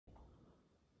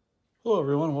Hello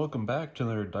everyone, welcome back to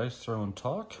another Dice Throne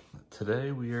Talk.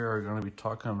 Today we are going to be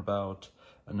talking about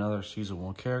another Season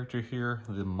 1 character here,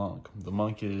 the Monk. The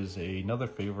Monk is another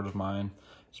favorite of mine,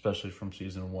 especially from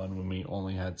Season 1 when we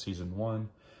only had Season 1.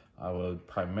 I would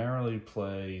primarily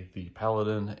play the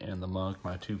Paladin and the Monk,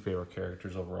 my two favorite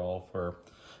characters overall, for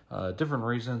different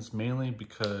reasons, mainly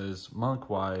because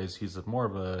Monk-wise, he's more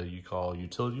of a,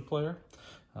 utility player.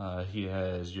 He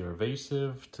has your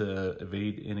evasive to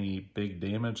evade any big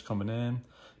damage coming in,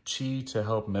 chi to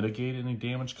help mitigate any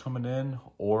damage coming in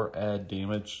or add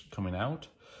damage coming out,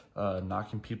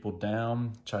 knocking people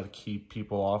down, try to keep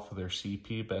people off of their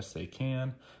CP best they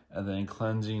can, and then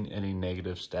cleansing any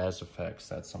negative status effects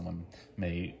that someone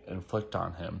may inflict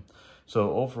on him.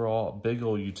 So overall, a big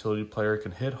old utility player,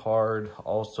 can hit hard,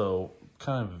 also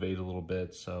kind of evade a little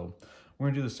bit. So we're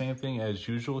going to do the same thing as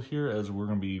usual here, as we're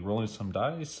going to be rolling some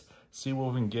dice, see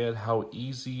what we can get, how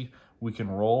easy we can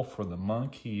roll for the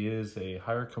Monk. He is a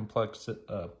higher complexity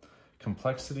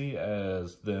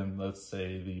as than, let's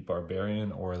say, the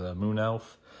Barbarian or the Moon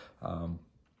Elf.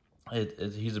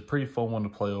 He's a pretty fun one to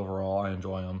play overall. I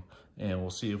enjoy him, and we'll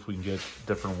see if we can get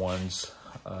different ones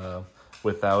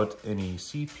without any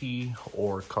CP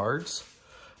or cards.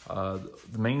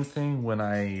 The main thing when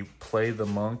I play the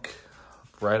Monk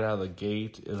right out of the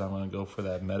gate is I'm going to go for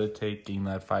that meditate, gain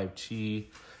that 5 chi,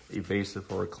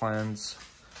 evasive or cleanse.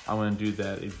 I'm going to do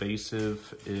that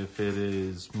evasive if it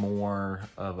is more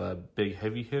of a big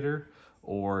heavy hitter,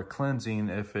 or cleansing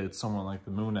if it's someone like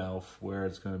the Moon Elf, where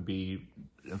it's going to be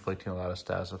inflicting a lot of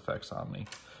status effects on me.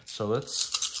 So let's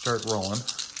start rolling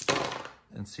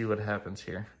and see what happens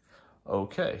here.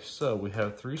 Okay, so we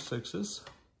have 3 6s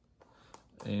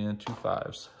and 2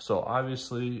 5s. So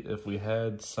obviously if we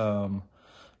had some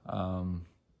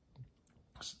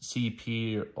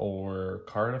CP or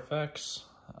card effects,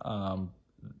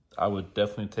 I would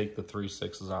definitely take the 3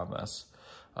 6s on this.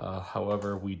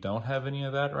 However, we don't have any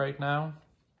of that right now,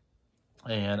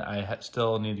 and I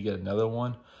still need to get another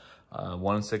one.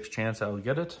 1 in 6 chance I will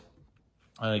get it,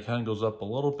 and it kind of goes up a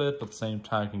little bit, but at the same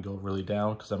time can go really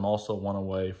down because I'm also 1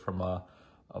 away from a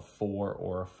 4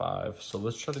 or a 5. So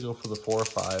let's try to go for the 4 or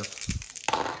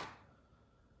 5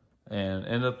 and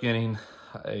end up getting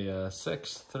a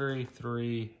 6, 3,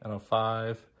 3, and a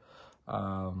 5.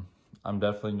 I'm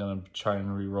definitely going to try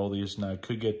and re-roll these. Now I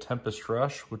could get Tempest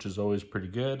Rush, which is always pretty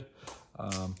good. But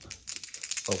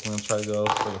we're going to try to go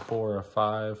for the 4 or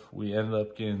 5. We ended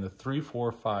up getting the 3,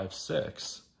 4, 5,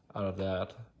 6 out of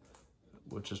that,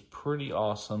 which is pretty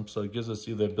awesome. So it gives us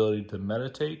either the ability to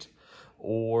meditate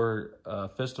or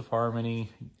Fist of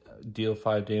Harmony, deal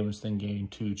 5 damage, then gain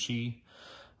 2 chi.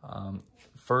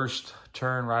 First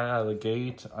turn right out of the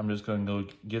gate, I'm just going to go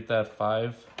get that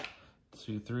 5,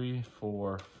 2, 3,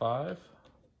 4, 5,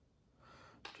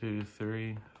 2,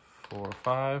 3, 4,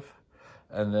 5,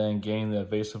 and then gain the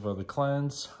evasive or the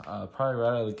cleanse. Probably right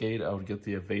out of the gate, I would get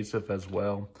the evasive as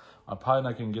well. I'm probably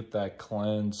not going to get that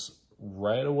cleanse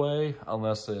right away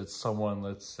unless it's someone,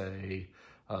 let's say,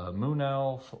 Moon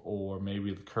Elf, or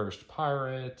maybe the Cursed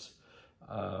Pirate,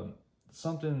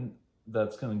 something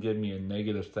that's going to give me a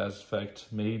negative status effect,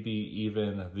 maybe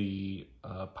even the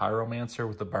Pyromancer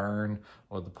with the burn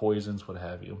or the poisons, what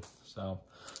have you. So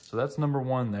that's number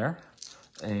 1 there,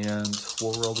 and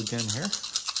we'll roll again here.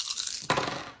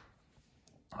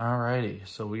 Alrighty,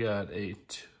 so we got a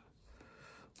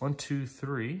 1, 2,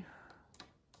 3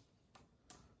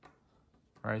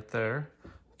 right there.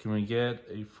 Can we get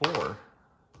a 4?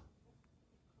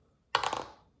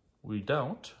 We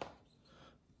don't.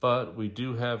 But we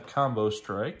do have Combo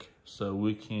Strike, so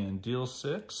we can deal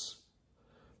 6.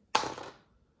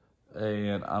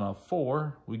 And on a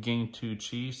 4, we gain 2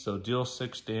 chi, so deal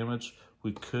 6 damage.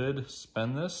 We could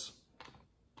spend this,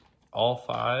 all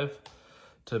 5,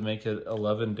 to make it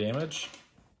 11 damage,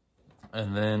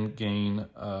 and then gain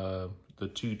the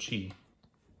 2 chi.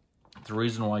 The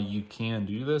reason why you can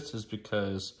do this is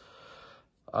because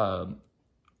chi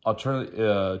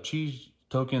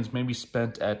tokens may be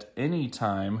spent at any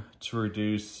time to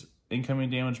reduce incoming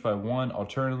damage by 1.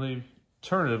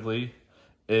 Alternatively,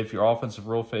 if your offensive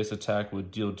roll phase attack would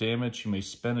deal damage, you may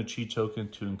spend a chi token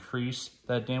to increase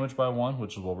that damage by 1,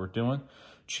 which is what we're doing.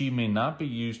 Chi may not be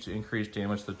used to increase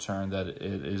damage the turn that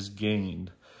it is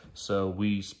gained. So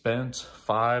we spent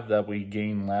 5 that we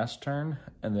gained last turn,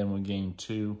 and then we gained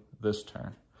 2 this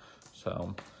turn.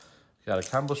 So got a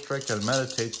Combo Strike, got a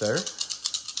meditate there.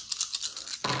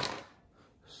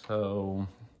 So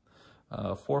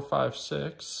 4, 5,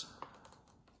 6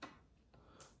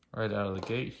 right out of the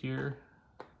gate here.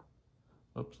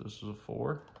 Oops, this is a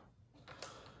 4.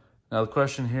 Now the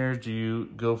question here, do you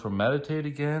go for meditate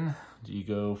again? Do you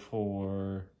go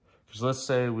for Because let's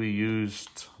say we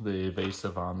used the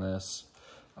evasive on this.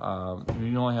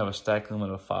 You only have a stack limit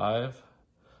of 5,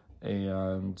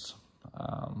 and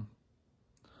I'm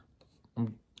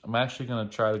actually going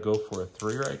to try to go for a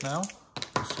 3 right now.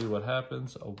 Let's see what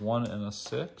happens. A 1 and a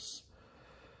 6,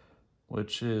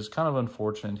 which is kind of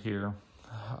unfortunate here.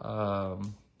 I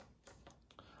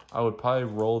would probably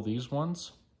roll these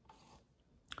ones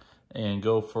and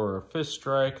go for a fist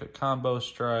strike, a combo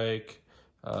strike,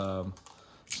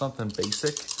 something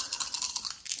basic.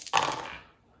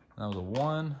 That was a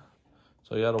 1.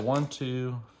 So you got a 1,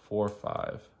 2, 4,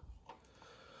 5.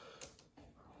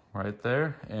 Right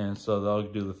there. And so that'll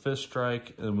do the fist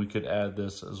strike, and we could add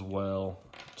this as well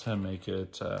to make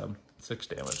it 6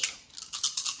 damage.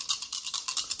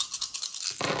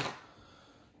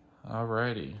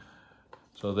 Alrighty.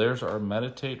 So there's our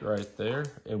meditate right there,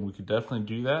 and we could definitely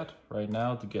do that right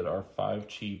now to get our 5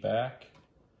 chi back,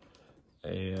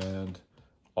 and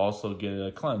also get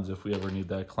a cleanse if we ever need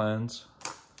that cleanse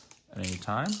at any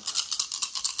time.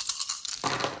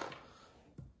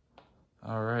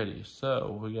 Alrighty,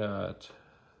 so we got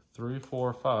 3,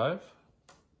 4, 5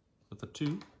 with a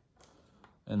 2,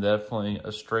 and definitely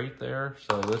a straight there.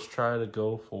 So let's try to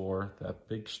go for that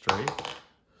big straight.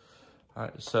 All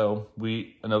right, so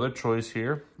another choice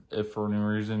here. If for any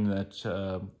reason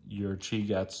that your chi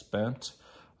got spent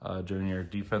during your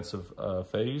defensive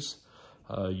phase,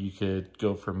 you could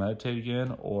go for meditate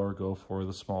again or go for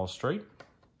the small straight.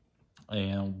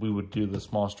 And we would do the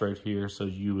small straight here. So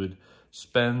you would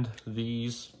spend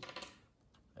these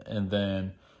and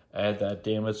then add that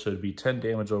damage. So it'd be 10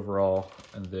 damage overall,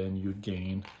 and then you'd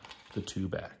gain the 2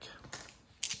 back.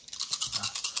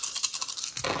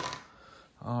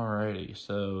 Alrighty,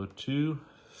 so 2,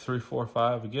 3, 4,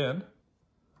 5 again.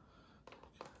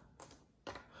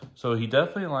 So he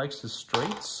definitely likes his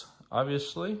straights,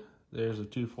 obviously. There's a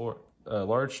 2, 4,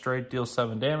 large straight, deals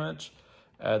 7 damage.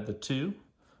 Add the 2,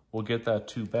 we'll get that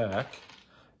 2 back,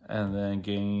 and then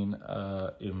gain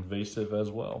invasive as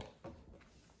well.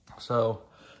 So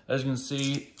as you can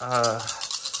see,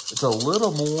 it's a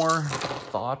little more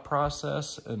thought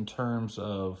process in terms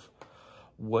of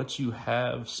what you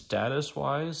have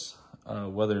status-wise,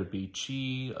 whether it be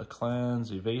chi, a cleanse,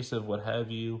 evasive, what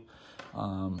have you,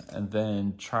 and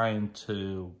then trying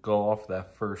to go off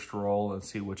that first roll and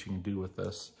see what you can do with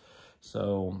this.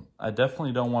 So I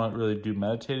definitely don't want to really do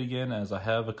meditate again, as I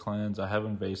have a cleanse, I have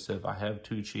invasive, I have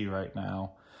 2 chi right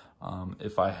now.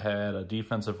 If I had a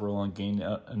defensive roll and gained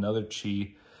another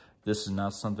chi, this is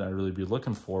not something I'd really be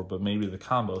looking for, but maybe the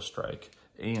combo strike.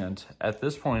 And at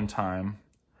this point in time,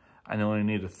 I only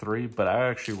need a 3, but I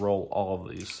actually roll all of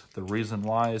these. The reason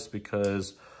why is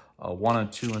because 1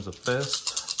 and 2 is a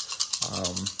fist.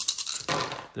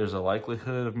 There's a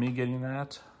likelihood of me getting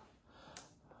that.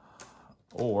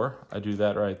 Or I do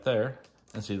that right there.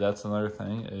 And see, that's another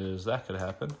thing, is that could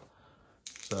happen.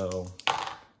 So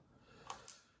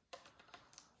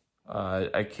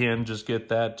I can just get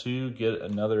that too, get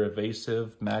another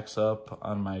evasive, max up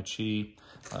on my chi.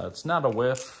 It's not a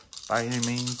whiff by any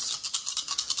means.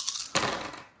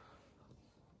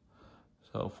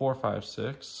 So 4, 5,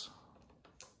 6.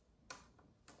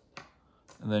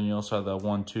 And then you also have that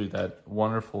 1, 2, that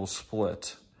wonderful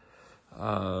split.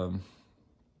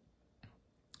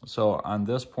 So on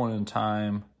this point in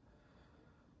time,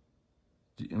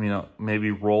 you know,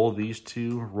 maybe roll these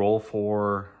 2, roll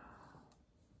for,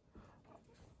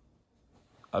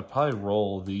 I'd probably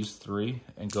roll these 3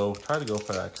 and try to go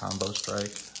for that combo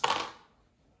strike.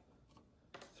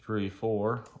 3,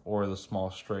 4, or the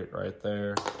small straight right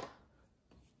there.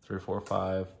 3, 4,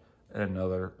 5, and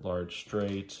another large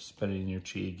straight, spending your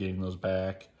chi, getting those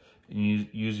back, and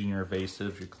using your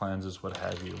evasive, your cleanses, what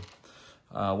have you.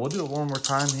 We'll do it one more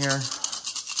time here.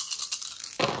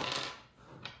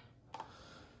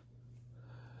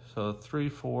 So 3,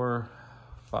 4,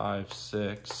 5,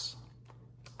 6,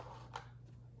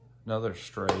 another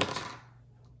straight.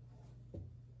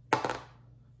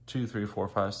 2, 3, 4,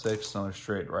 5, 6, another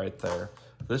straight right there.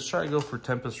 Let's try to go for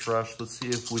Tempest Rush. Let's see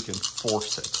if we can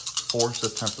force it. Force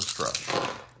a Tempest Rush.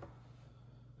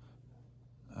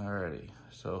 Alrighty,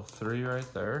 so 3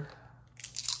 right there.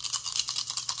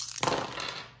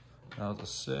 That was a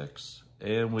 6.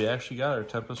 And we actually got our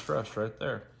Tempest Rush right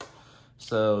there.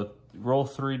 So roll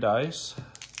 3 dice,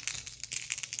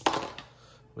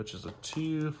 which is a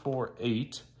 2, 4,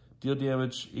 8. Deal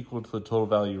damage equal to the total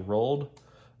value rolled.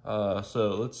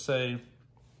 So let's say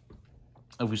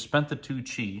if we spent the 2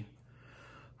 chi,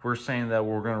 we're saying that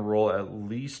we're going to roll at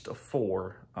least a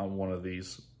 4 on one of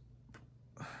these,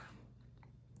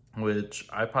 which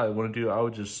I probably wouldn't do. I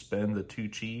would just spend the 2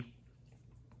 chi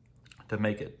to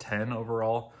make it 10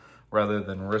 overall, rather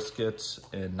than risk it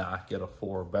and not get a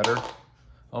 4 better.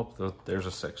 Oh, there's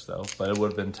a 6 though, but it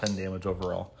would have been 10 damage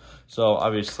overall. So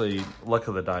obviously, luck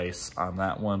of the dice on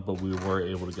that one, but we were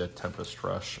able to get Tempest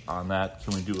Rush on that.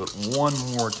 Can we do it one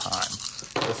more time?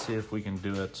 Let's see if we can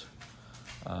do it.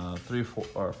 3, 4,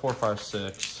 or 4, 5,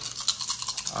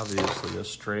 6. Obviously a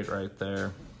straight right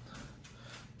there.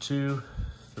 2,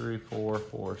 3, 4,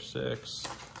 4, 6.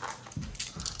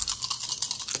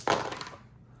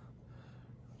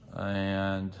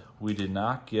 And we did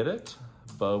not get it,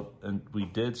 and we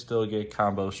did still get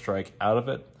Combo Strike out of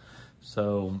it.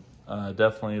 So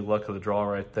definitely luck of the draw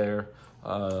right there.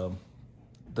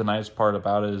 The nice part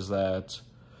about it is that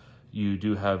you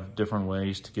do have different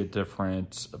ways to get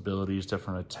different abilities,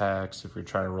 different attacks. If you're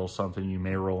trying to roll something, you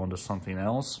may roll into something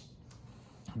else.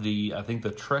 I think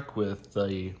the trick with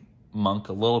the Monk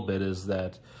a little bit is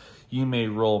that you may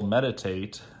roll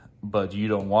Meditate, but you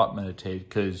don't want Meditate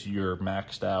because you're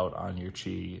maxed out on your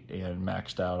Chi and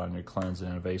maxed out on your Cleanse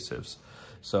and Evasives.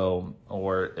 So,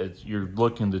 or you're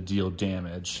looking to deal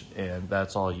damage and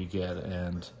that's all you get.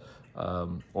 And,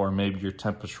 or maybe your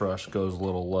Tempest Rush goes a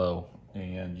little low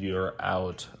and you're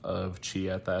out of Chi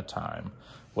at that time,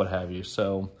 what have you.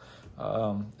 So,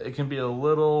 it can be a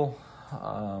little,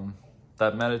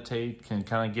 that Meditate can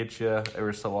kind of get you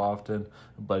every so often,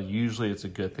 but usually it's a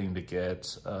good thing to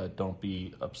get. Don't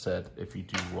be upset if you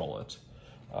do roll it.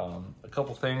 A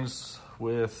couple things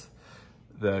with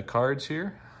the cards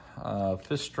here.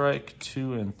 Fist Strike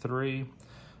 2 and 3.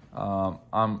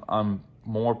 I'm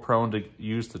more prone to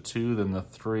use the 2 than the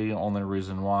 3. Only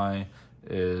reason why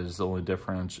is the only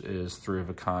difference is 3 of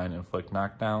a kind inflict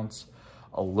knockdowns.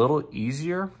 A little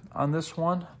easier on this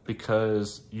one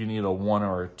because you need a 1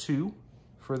 or a 2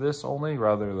 for this only,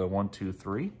 rather than 1, 2,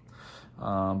 3.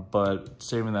 But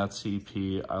saving that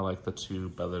CP, I like the 2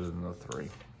 better than the 3.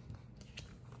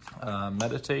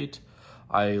 Meditate,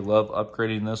 I love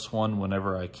upgrading this one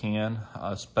whenever I can,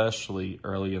 especially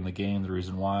early in the game. The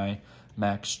reason why,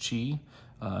 max Chi.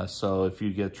 So if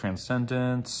you get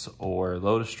Transcendence or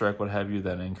Lotus Strike, what have you,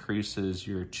 that increases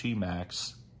your Chi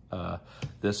max.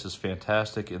 This is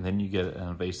fantastic, and then you get an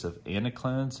Evasive and a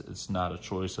Cleanse. It's not a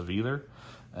choice of either.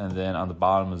 And then on the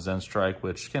bottom is Zen Strike,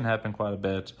 which can happen quite a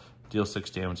bit. Deal 6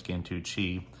 damage, gain 2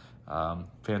 Chi.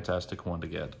 Fantastic one to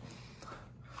get.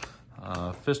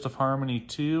 Fist of Harmony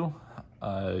 2,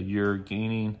 you're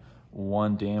gaining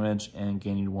 1 damage and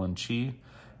gaining 1 Chi.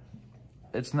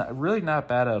 It's really not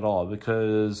bad at all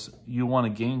because you want to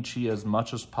gain Chi as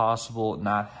much as possible,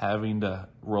 not having to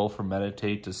roll for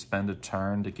Meditate to spend a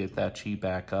turn to get that Chi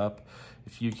back up.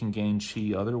 If you can gain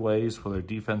Chi other ways, whether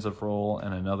defensive roll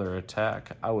and another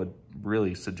attack, I would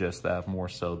really suggest that more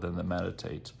so than the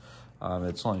Meditate.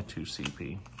 It's only 2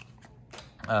 CP.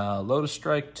 Lotus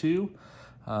Strike 2,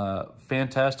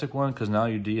 fantastic one because now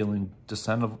you're dealing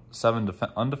 7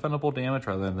 undefendable damage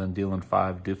rather than dealing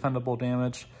 5 defendable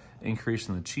damage,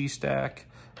 increasing the Chi stack,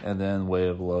 and then Way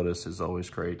of Lotus is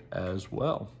always great as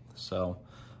well. So,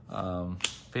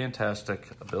 fantastic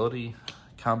ability.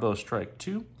 Combo Strike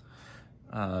 2.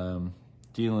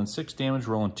 Dealing 6 damage,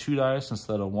 rolling 2 dice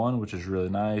instead of 1, which is really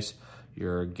nice.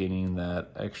 You're getting that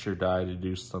extra die to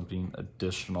do something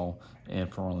additional, and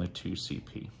for only 2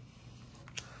 CP.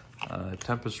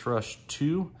 Tempest Rush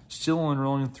 2, still only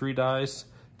rolling 3 dice,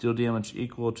 deal damage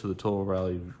equal to the total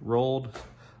value rolled.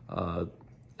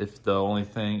 If the only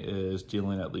thing is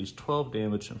dealing at least 12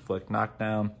 damage, inflict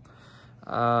knockdown.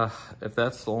 If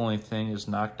that's the only thing is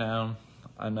knockdown,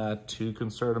 I'm not too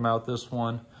concerned about this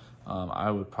one.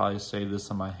 I would probably save this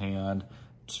in my hand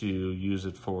to use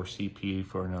it for CP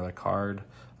for another card.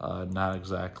 Not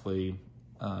exactly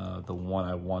the one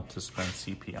I want to spend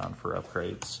CP on for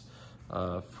upgrades.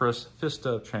 Fist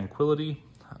of Tranquility,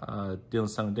 dealing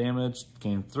 7 damage,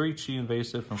 gain 3 Chi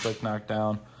Invasive, inflict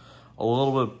knockdown. A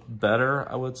little bit better,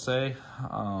 I would say,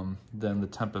 than the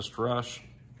Tempest Rush.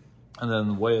 And then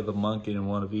the Way of the Monk, getting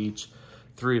 1 of each.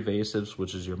 3 evasives,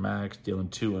 which is your max, dealing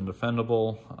 2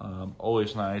 undefendable.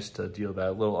 Always nice to deal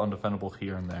that little undefendable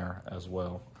here and there as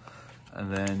well.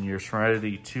 And then your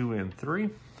Serenity 2 and 3.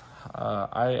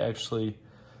 I actually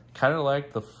kind of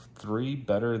like the 3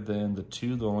 better than the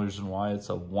 2. The only reason why, it's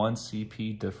a 1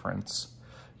 CP difference.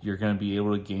 You're going to be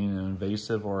able to gain an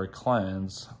Invasive or a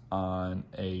Cleanse on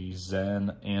a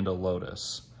Zen and a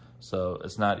Lotus. So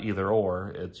it's not either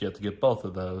or, you have to get both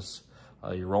of those.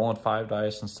 You're rolling 5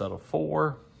 dice instead of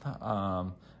 4.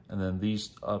 And then these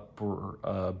upper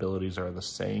abilities are the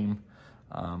same.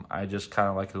 I just kind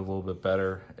of like it a little bit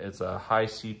better. It's a high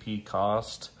CP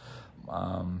cost.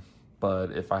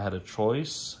 But if I had a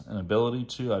choice, an ability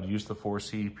to, I'd use the 4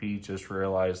 CP. Just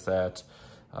realize that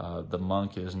The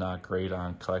Monk is not great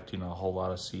on collecting a whole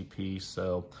lot of CP,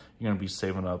 so you're going to be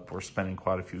saving up or spending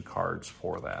quite a few cards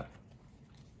for that.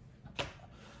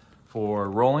 For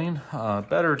rolling,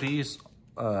 better Ds,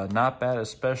 not bad,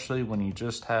 especially when you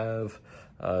just have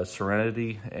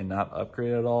Serenity and not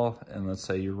upgrade at all. And let's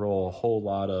say you roll a whole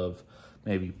lot of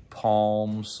maybe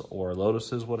Palms or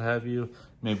Lotuses, what have you,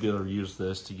 maybe you'll use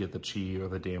this to get the chi or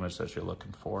the damage that you're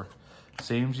looking for.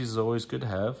 Same is always good to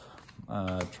have.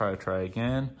 Try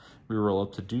again. Reroll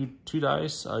up to 2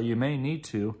 dice. You may need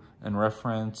to in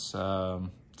reference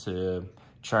to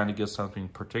trying to get something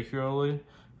particularly.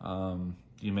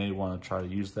 You may want to try to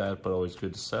use that, but always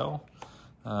good to sell.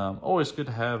 Always good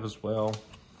to have as well.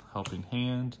 Helping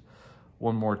Hand.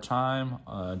 One more time,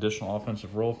 additional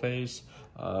offensive roll phase.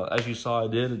 As you saw, I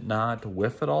did not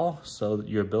whiff at all, so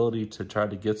your ability to try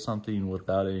to get something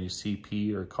without any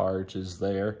CP or cards is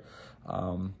there.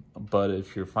 But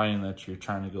if you're finding that you're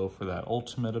trying to go for that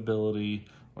ultimate ability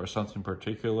or something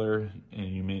particular and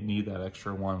you may need that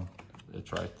extra one,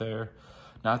 it's right there.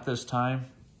 Not this time.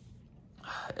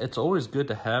 It's always good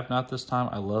to have Not This Time.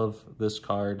 I love this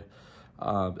card,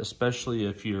 especially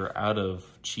if you're out of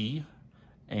chi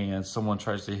and someone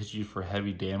tries to hit you for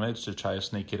heavy damage to try to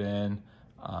sneak it in,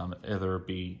 either it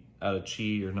be out of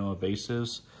chi or no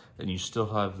evasives, and you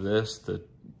still have this to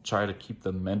try to keep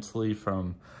them mentally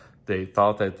from, they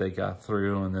thought that they got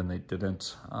through and then they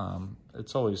didn't.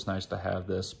 It's always nice to have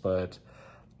this, but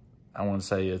I wouldn't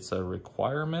say it's a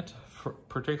requirement,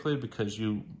 particularly because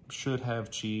you should have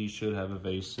chi, should have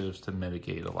evasives to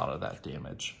mitigate a lot of that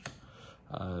damage.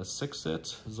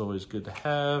 6-it is always good to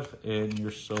have, and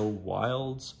your So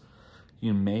Wilds,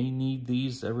 you may need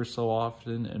these every so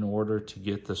often in order to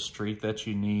get the streak that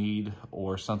you need,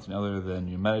 or something other than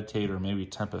you meditate, or maybe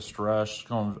Tempest Rush,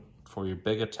 going for your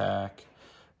big attack,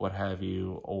 what have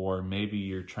you, or maybe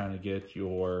you're trying to get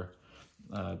your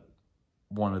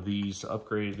one of these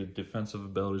upgraded defensive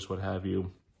abilities, what have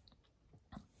you.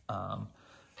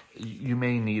 You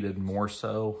may need it more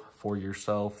so for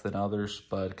yourself than others,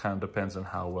 but it kind of depends on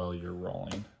how well you're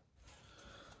rolling.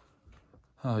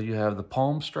 You have the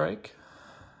Palm Strike.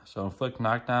 So inflict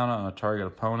knockdown on a target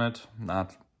opponent.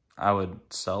 I would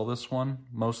sell this one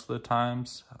most of the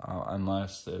times,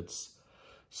 unless it's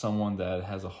someone that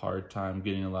has a hard time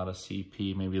getting a lot of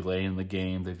CP, maybe late in the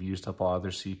game. They've used up all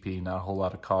their CP, not a whole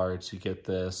lot of cards. You get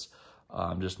this,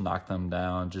 just knock them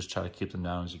down, just try to keep them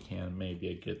down as you can. May be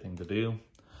a good thing to do.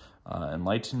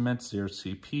 Enlightenment, 0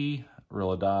 CP,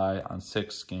 roll a die on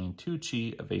 6, gain 2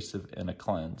 chi, evasive, and a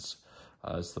cleanse.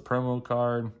 It's the promo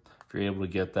card. If you're able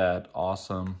to get that,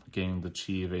 awesome. Getting the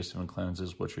chi, evasive, and cleanse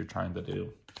is what you're trying to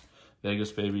do.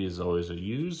 Vegas Baby is always a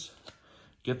use.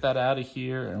 Get that out of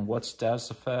here, and what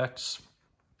status effects?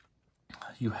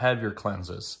 You have your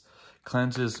cleanses.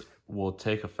 Cleanses will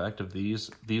take effect of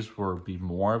these. These will be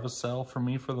more of a sell for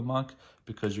me for the Monk,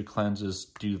 because your cleanses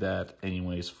do that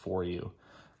anyways for you.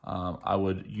 I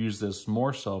would use this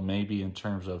more so maybe in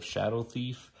terms of Shadow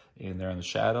Thief, and they're in the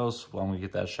shadows. Well, I'm going to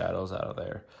get that shadows out of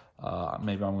there.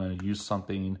 Maybe I'm going to use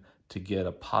something to get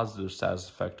a positive status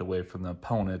effect away from the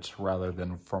opponent rather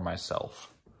than for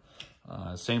myself.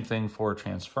 Same thing for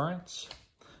Transference.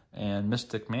 And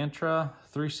Mystic Mantra,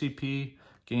 3 CP,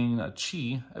 gain a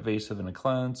chi, evasive, and a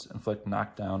cleanse, inflict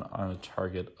knockdown on a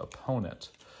target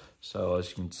opponent. So as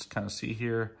you can kind of see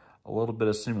here, a little bit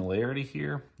of similarity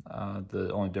here.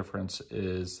 The only difference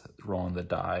is rolling the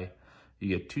die.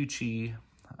 You get 2 chi,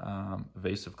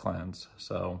 evasive, cleanse,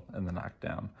 so, and the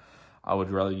knockdown. I would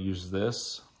rather use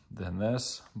this than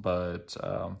this, but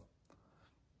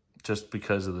just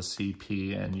because of the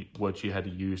CP and what you had to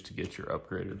use to get your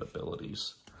upgraded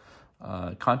abilities.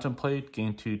 Contemplate,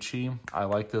 gain 2 chi. I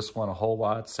like this one a whole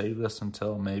lot. Save this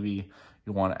until maybe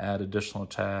you want to add additional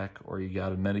attack, or you got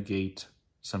to mitigate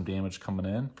some damage coming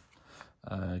in.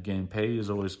 Gain pay is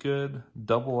always good.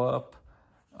 Double up,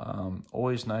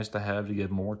 always nice to have to get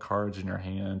more cards in your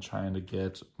hand, trying to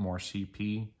get more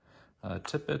CP.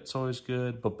 Tippet's always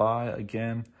good. Bye-bye,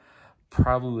 again,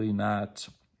 probably not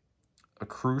a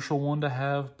crucial one to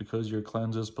have because of your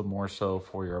cleanses, but more so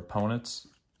for your opponent's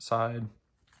side.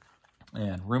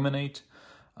 And Ruminate,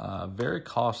 very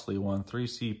costly one, 3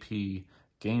 CP,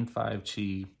 gain 5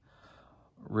 chi.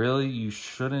 Really, you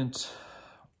shouldn't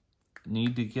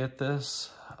need to get this.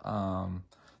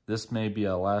 This may be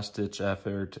a last-ditch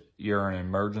effort. You're in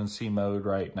emergency mode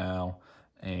right now,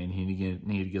 and you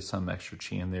need to get some extra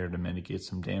chi in there to mitigate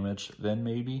some damage, then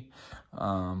maybe.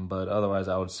 But otherwise,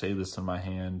 I would save this in my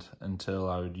hand until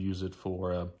I would use it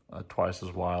for a twice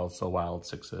as wild, so wild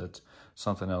 6-it,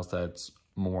 something else that's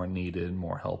more needed,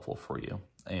 more helpful for you,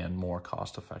 and more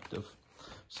cost-effective.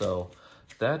 So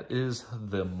that is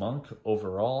the Monk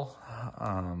overall.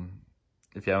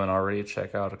 If you haven't already,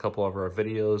 check out a couple of our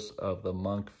videos of the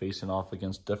Monk facing off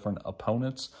against different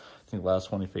opponents. I think the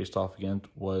last one he faced off against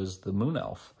was the Moon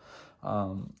Elf.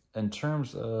 In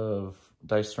terms of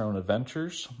Dice Throne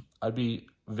Adventures, I'd be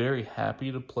very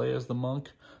happy to play as the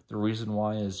Monk. The reason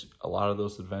why is a lot of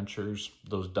those adventures,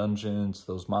 those dungeons,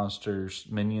 those monsters,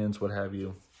 minions, what have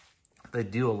you, they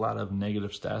do a lot of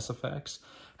negative stats effects.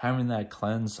 Having that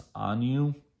cleanse on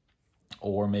you,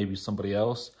 or maybe somebody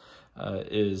else,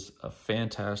 is a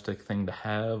fantastic thing to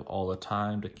have all the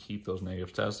time to keep those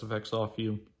negative stats effects off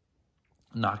you,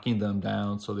 knocking them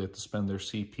down so they have to spend their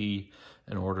CP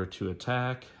in order to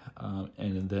attack,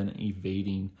 and then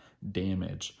evading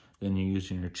damage. Then you're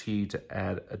using your chi to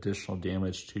add additional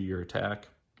damage to your attack.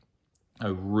 I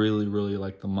really, really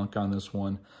like the Monk on this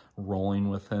one. Rolling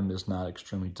with him is not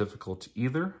extremely difficult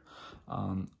either.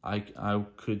 I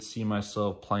could see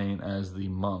myself playing as the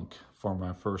Monk for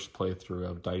my first playthrough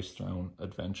of Dice Throne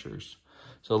Adventures.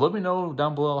 So let me know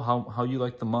down below how you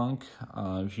like the Monk.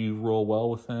 If you roll well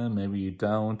with him, maybe you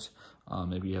don't.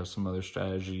 Maybe you have some other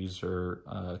strategies or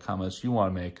comments you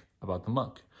want to make about the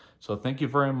Monk. So thank you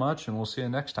very much, and we'll see you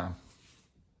next time.